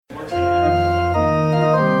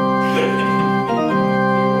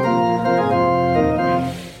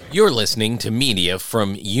You're listening to media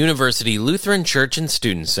from University Lutheran Church and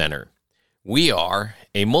Student Center. We are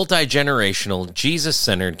a multi-generational,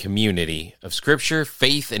 Jesus-centered community of Scripture,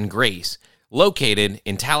 faith, and grace located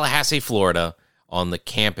in Tallahassee, Florida, on the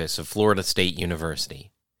campus of Florida State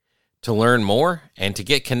University. To learn more and to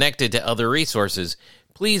get connected to other resources,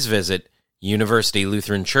 please visit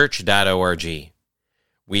universitylutheranchurch.org.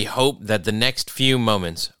 We hope that the next few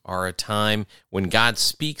moments are a time when God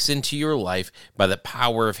speaks into your life by the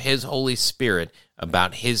power of His Holy Spirit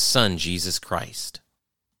about His Son, Jesus Christ.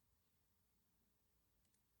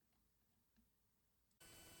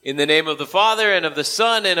 In the name of the Father, and of the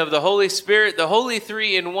Son, and of the Holy Spirit, the Holy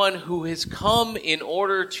Three in One, who has come in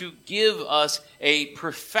order to give us a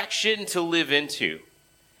perfection to live into.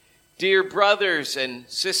 Dear brothers and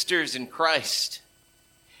sisters in Christ,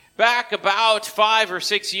 back about 5 or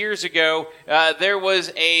 6 years ago, there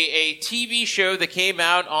was a TV show that came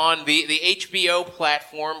out on the HBO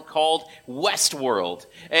platform called Westworld.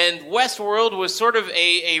 And Westworld was sort of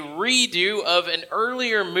a redo of an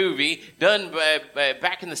earlier movie done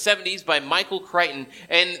back in the 70s by Michael Crichton.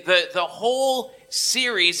 And the whole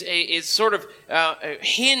series is sort of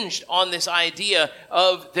hinged on this idea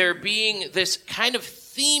of there being this kind of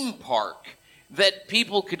theme park that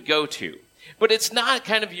people could go to. But it's not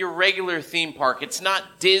kind of your regular theme park. It's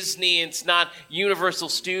not Disney. It's not Universal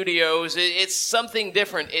Studios. It's something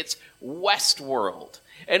different. It's Westworld.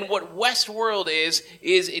 And what Westworld is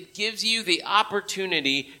it gives you the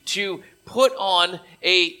opportunity to put on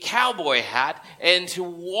a cowboy hat and to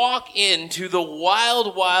walk into the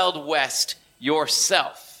wild, wild west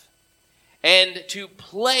yourself. And to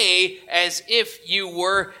play as if you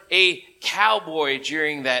were a cowboy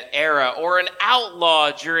during that era, or an outlaw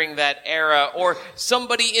during that era, or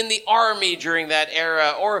somebody in the army during that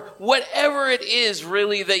era, or whatever it is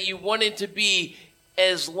really that you wanted to be,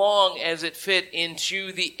 as long as it fit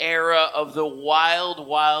into the era of the wild,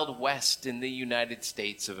 wild west in the United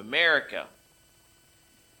States of America.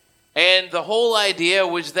 And the whole idea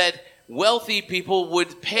was that wealthy people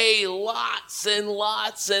would pay lots and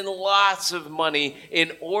lots and lots of money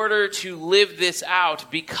in order to live this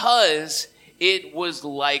out, because it was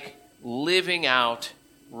like living out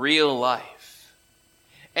real life.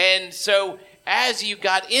 And so as you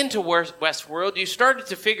got into Westworld, you started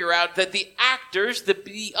to figure out that the actors,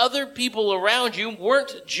 the other people around you,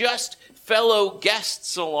 weren't just fellow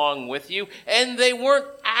guests along with you, and they weren't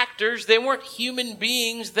actors, they weren't human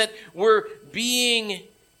beings that were being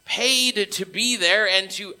paid to be there and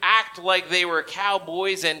to act like they were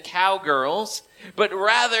cowboys and cowgirls, but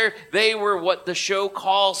rather they were what the show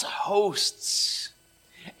calls hosts.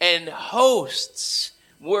 And hosts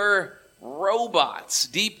were robots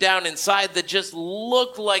deep down inside that just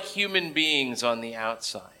looked like human beings on the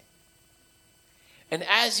outside. And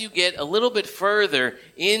as you get a little bit further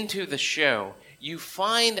into the show, you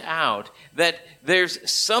find out that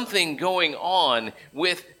there's something going on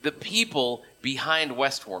with the people behind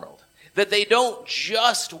Westworld. That they don't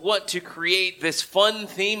just want to create this fun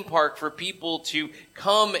theme park for people to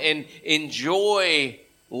come and enjoy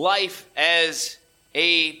life as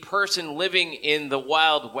a person living in the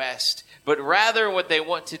Wild West, but rather what they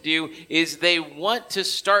want to do is they want to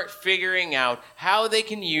start figuring out how they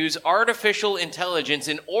can use artificial intelligence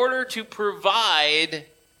in order to provide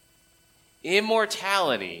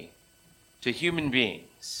immortality to human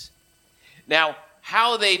beings. Now,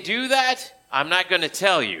 how they do that, I'm not going to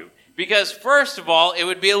tell you. Because first of all, it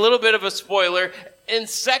would be a little bit of a spoiler. And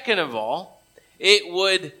second of all, it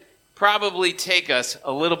would probably take us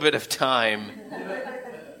a little bit of time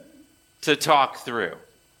to talk through.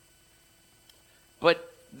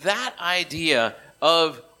 But that idea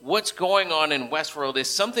of what's going on in Westworld is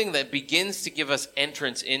something that begins to give us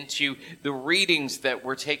entrance into the readings that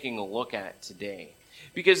we're taking a look at today.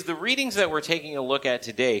 Because the readings that we're taking a look at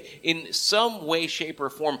today, in some way, shape, or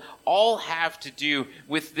form, all have to do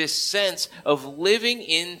with this sense of living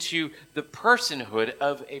into the personhood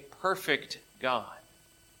of a perfect God.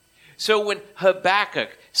 So when Habakkuk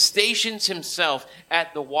stations himself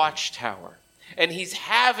at the watchtower, and he's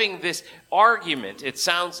having this argument, it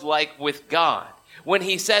sounds like, with God, when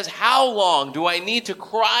he says, "How long do I need to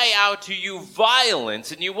cry out to you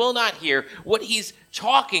violence, and you will not hear?" What he's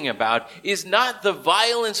talking about is not the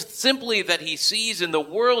violence simply that he sees in the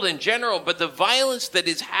world in general, but the violence that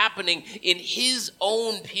is happening in his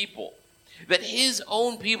own people. That his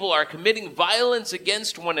own people are committing violence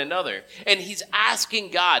against one another. And he's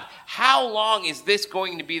asking God, how long is this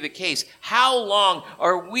going to be the case? How long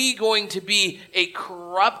are we going to be a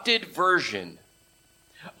corrupted version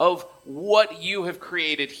of what you have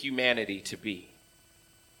created humanity to be?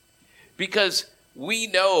 Because we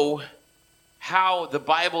know how the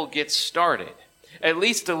Bible gets started. At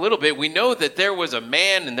least a little bit. We know that there was a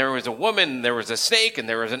man and there was a woman and there was a snake and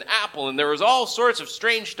there was an apple and there was all sorts of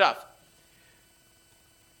strange stuff.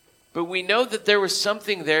 But we know that there was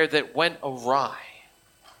something there that went awry.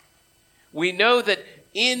 We know that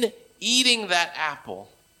in eating that apple,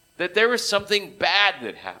 that there was something bad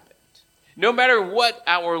that happened. No matter what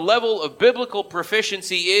our level of biblical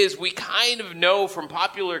proficiency is, we kind of know from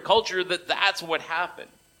popular culture that that's what happened.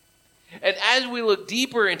 And as we look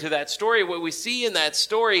deeper into that story, what we see in that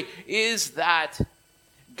story is that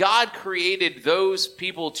God created those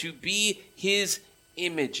people to be his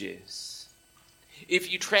images.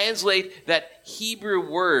 If you translate that Hebrew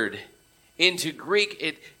word into Greek,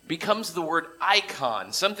 it becomes the word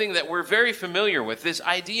icon, something that we're very familiar with, this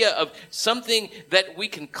idea of something that we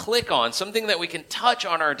can click on, something that we can touch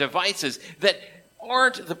on our devices that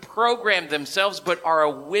aren't the program themselves, but are a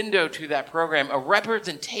window to that program, a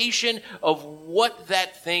representation of what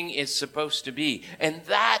that thing is supposed to be. And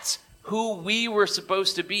that's who we were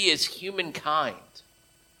supposed to be as humankind.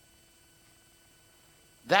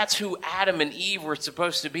 That's who Adam and Eve were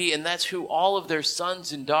supposed to be, and that's who all of their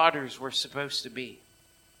sons and daughters were supposed to be.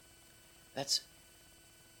 That's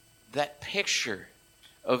that picture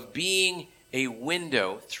of being a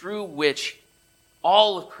window through which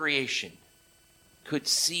all of creation could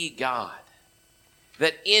see God.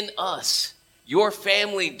 That in us, your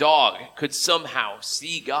family dog could somehow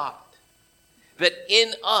see God. That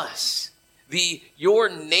in us, your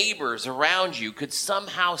neighbors around you could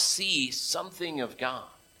somehow see something of God.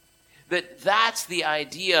 That's the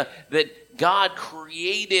idea that God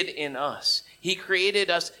created in us. He created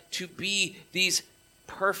us to be these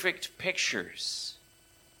perfect pictures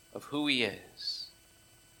of who he is.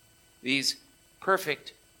 These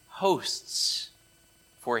perfect hosts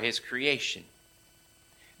for his creation.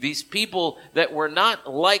 These people that were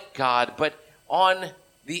not like God, but on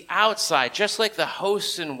the outside, just like the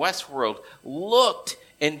hosts in Westworld, looked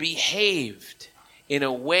and behaved in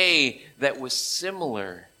a way that was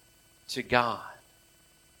similar to God.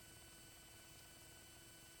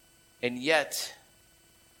 And yet,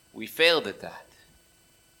 we failed at that.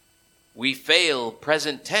 We fail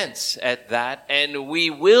present tense at that, and we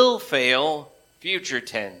will fail future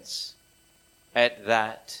tense at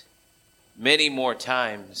that many more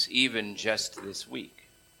times, even just this week.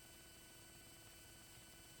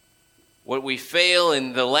 What we fail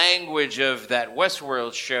in the language of that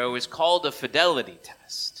Westworld show is called a fidelity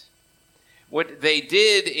test. What they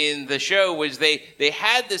did in the show was they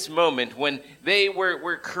had this moment when they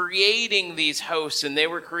were creating these hosts, and they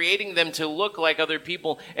were creating them to look like other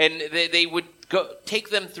people, and they would take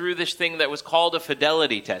them through this thing that was called a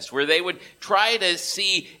fidelity test, where they would try to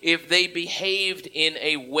see if they behaved in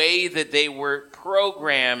a way that they were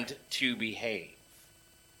programmed to behave.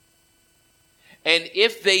 And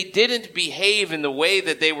if they didn't behave in the way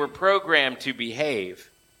that they were programmed to behave,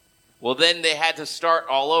 well, then they had to start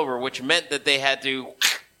all over, which meant that they had to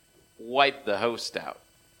wipe the host out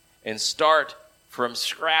and start from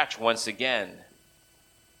scratch once again.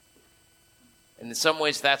 And in some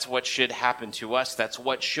ways, that's what should happen to us. That's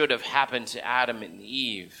what should have happened to Adam and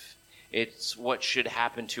Eve. It's what should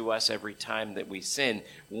happen to us every time that we sin.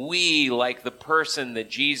 We, like the person that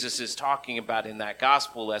Jesus is talking about in that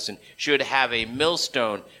gospel lesson, should have a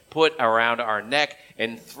millstone put around our neck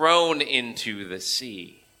and thrown into the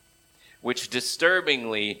sea. Which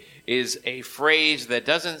disturbingly is a phrase that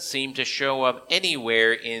doesn't seem to show up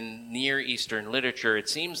anywhere in Near Eastern literature. It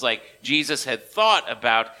seems like Jesus had thought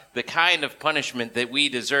about the kind of punishment that we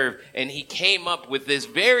deserve, and he came up with this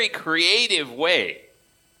very creative way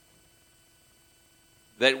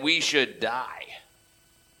that we should die.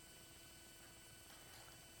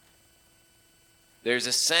 There's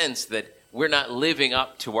a sense that we're not living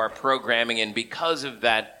up to our programming, and because of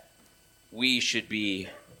that, we should be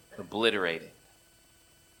obliterated.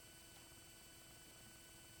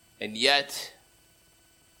 And yet,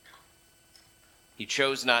 he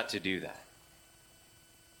chose not to do that.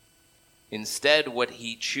 Instead, what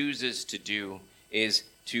he chooses to do is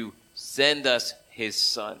to send us his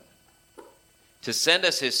son. To send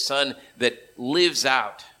us his son that lives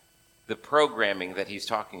out the programming that he's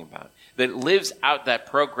talking about. That lives out that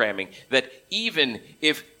programming. That even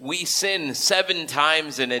if we sin 7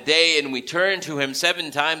 times in a day and we turn to him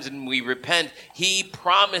 7 times and we repent, he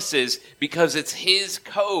promises, because it's his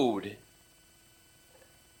code,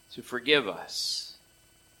 to forgive us.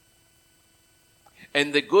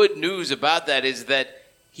 And the good news about that is that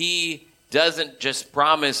he doesn't just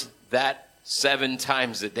promise that 7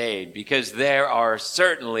 times a day, because there are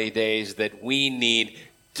certainly days that we need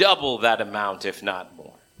double that amount, if not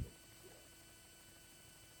more.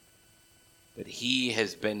 But he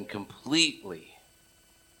has been completely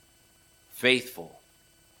faithful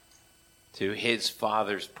to his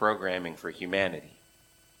Father's programming for humanity.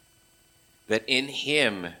 That in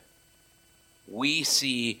him we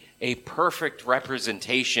see a perfect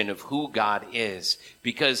representation of who God is,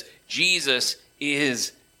 because Jesus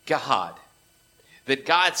is God. That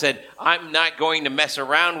God said, I'm not going to mess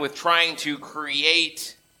around with trying to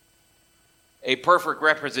create a perfect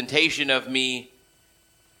representation of me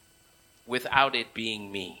without it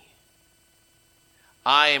being me.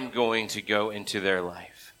 I am going to go into their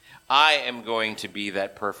life. I am going to be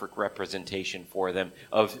that perfect representation for them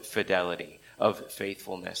of fidelity, of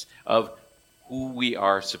faithfulness, of who we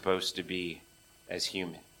are supposed to be as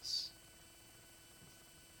humans.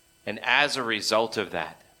 And as a result of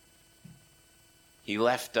that, he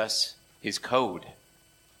left us his code.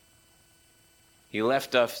 He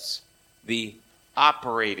left us the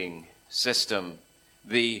operating system,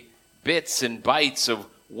 the bits and bytes of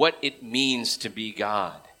what it means to be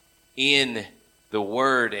God in the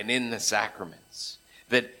Word and in the sacraments.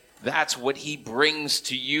 That's what he brings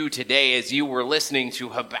to you today as you were listening to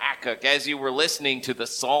Habakkuk, as you were listening to the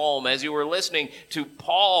Psalm, as you were listening to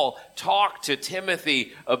Paul talk to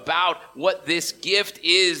Timothy about what this gift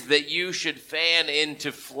is that you should fan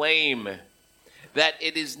into flame. That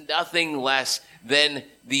it is nothing less than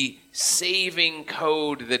the saving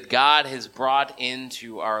code that God has brought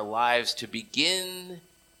into our lives to begin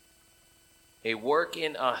a work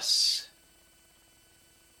in us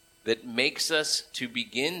that makes us to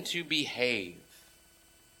begin to behave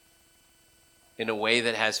in a way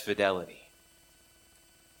that has fidelity.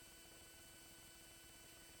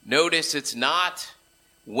 Notice it's not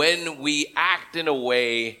when we act in a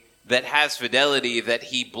way that has fidelity that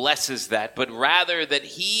he blesses that, but rather that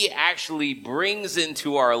he actually brings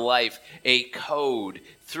into our life a code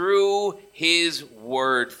through his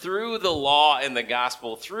word, through the law and the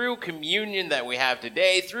gospel, through communion that we have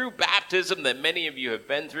today, through baptism that many of you have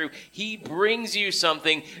been through. He brings you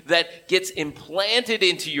something that gets implanted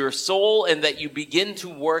into your soul and that you begin to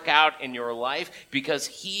work out in your life because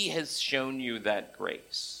he has shown you that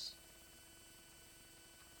grace.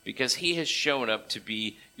 Because he has shown up to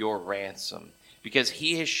be your ransom. Because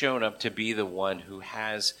he has shown up to be the one who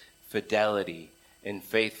has fidelity and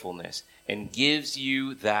faithfulness and gives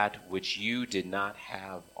you that which you did not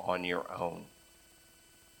have on your own.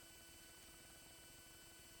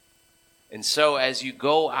 And so as you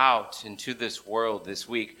go out into this world this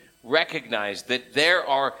week, recognize that there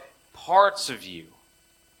are parts of you,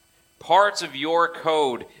 parts of your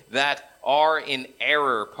code that are in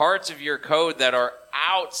error, parts of your code that are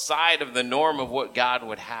outside of the norm of what God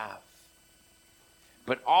would have.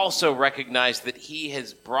 But also recognize that he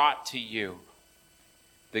has brought to you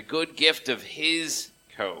the good gift of his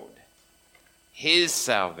code, his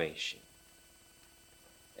salvation.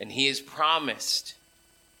 And he has promised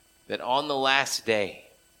that on the last day,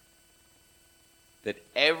 that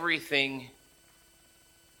everything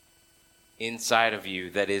inside of you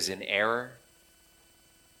that is in error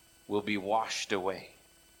will be washed away.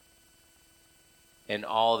 And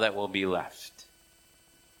all that will be left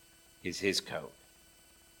is his code.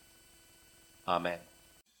 Amen.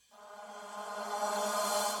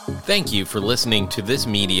 Thank you for listening to this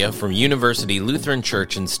media from University Lutheran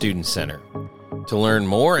Church and Student Center. To learn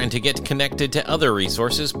more and to get connected to other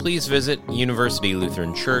resources, please visit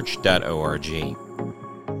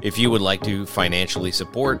universitylutheranchurch.org. If you would like to financially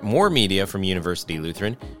support more media from University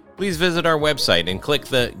Lutheran, please visit our website and click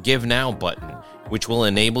the Give Now button, which will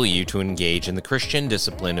enable you to engage in the Christian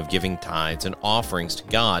discipline of giving tithes and offerings to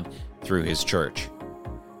God through his church.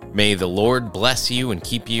 May the Lord bless you and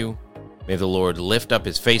keep you. May the Lord lift up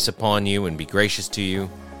his face upon you and be gracious to you.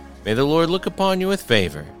 May the Lord look upon you with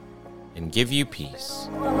favor and give you peace.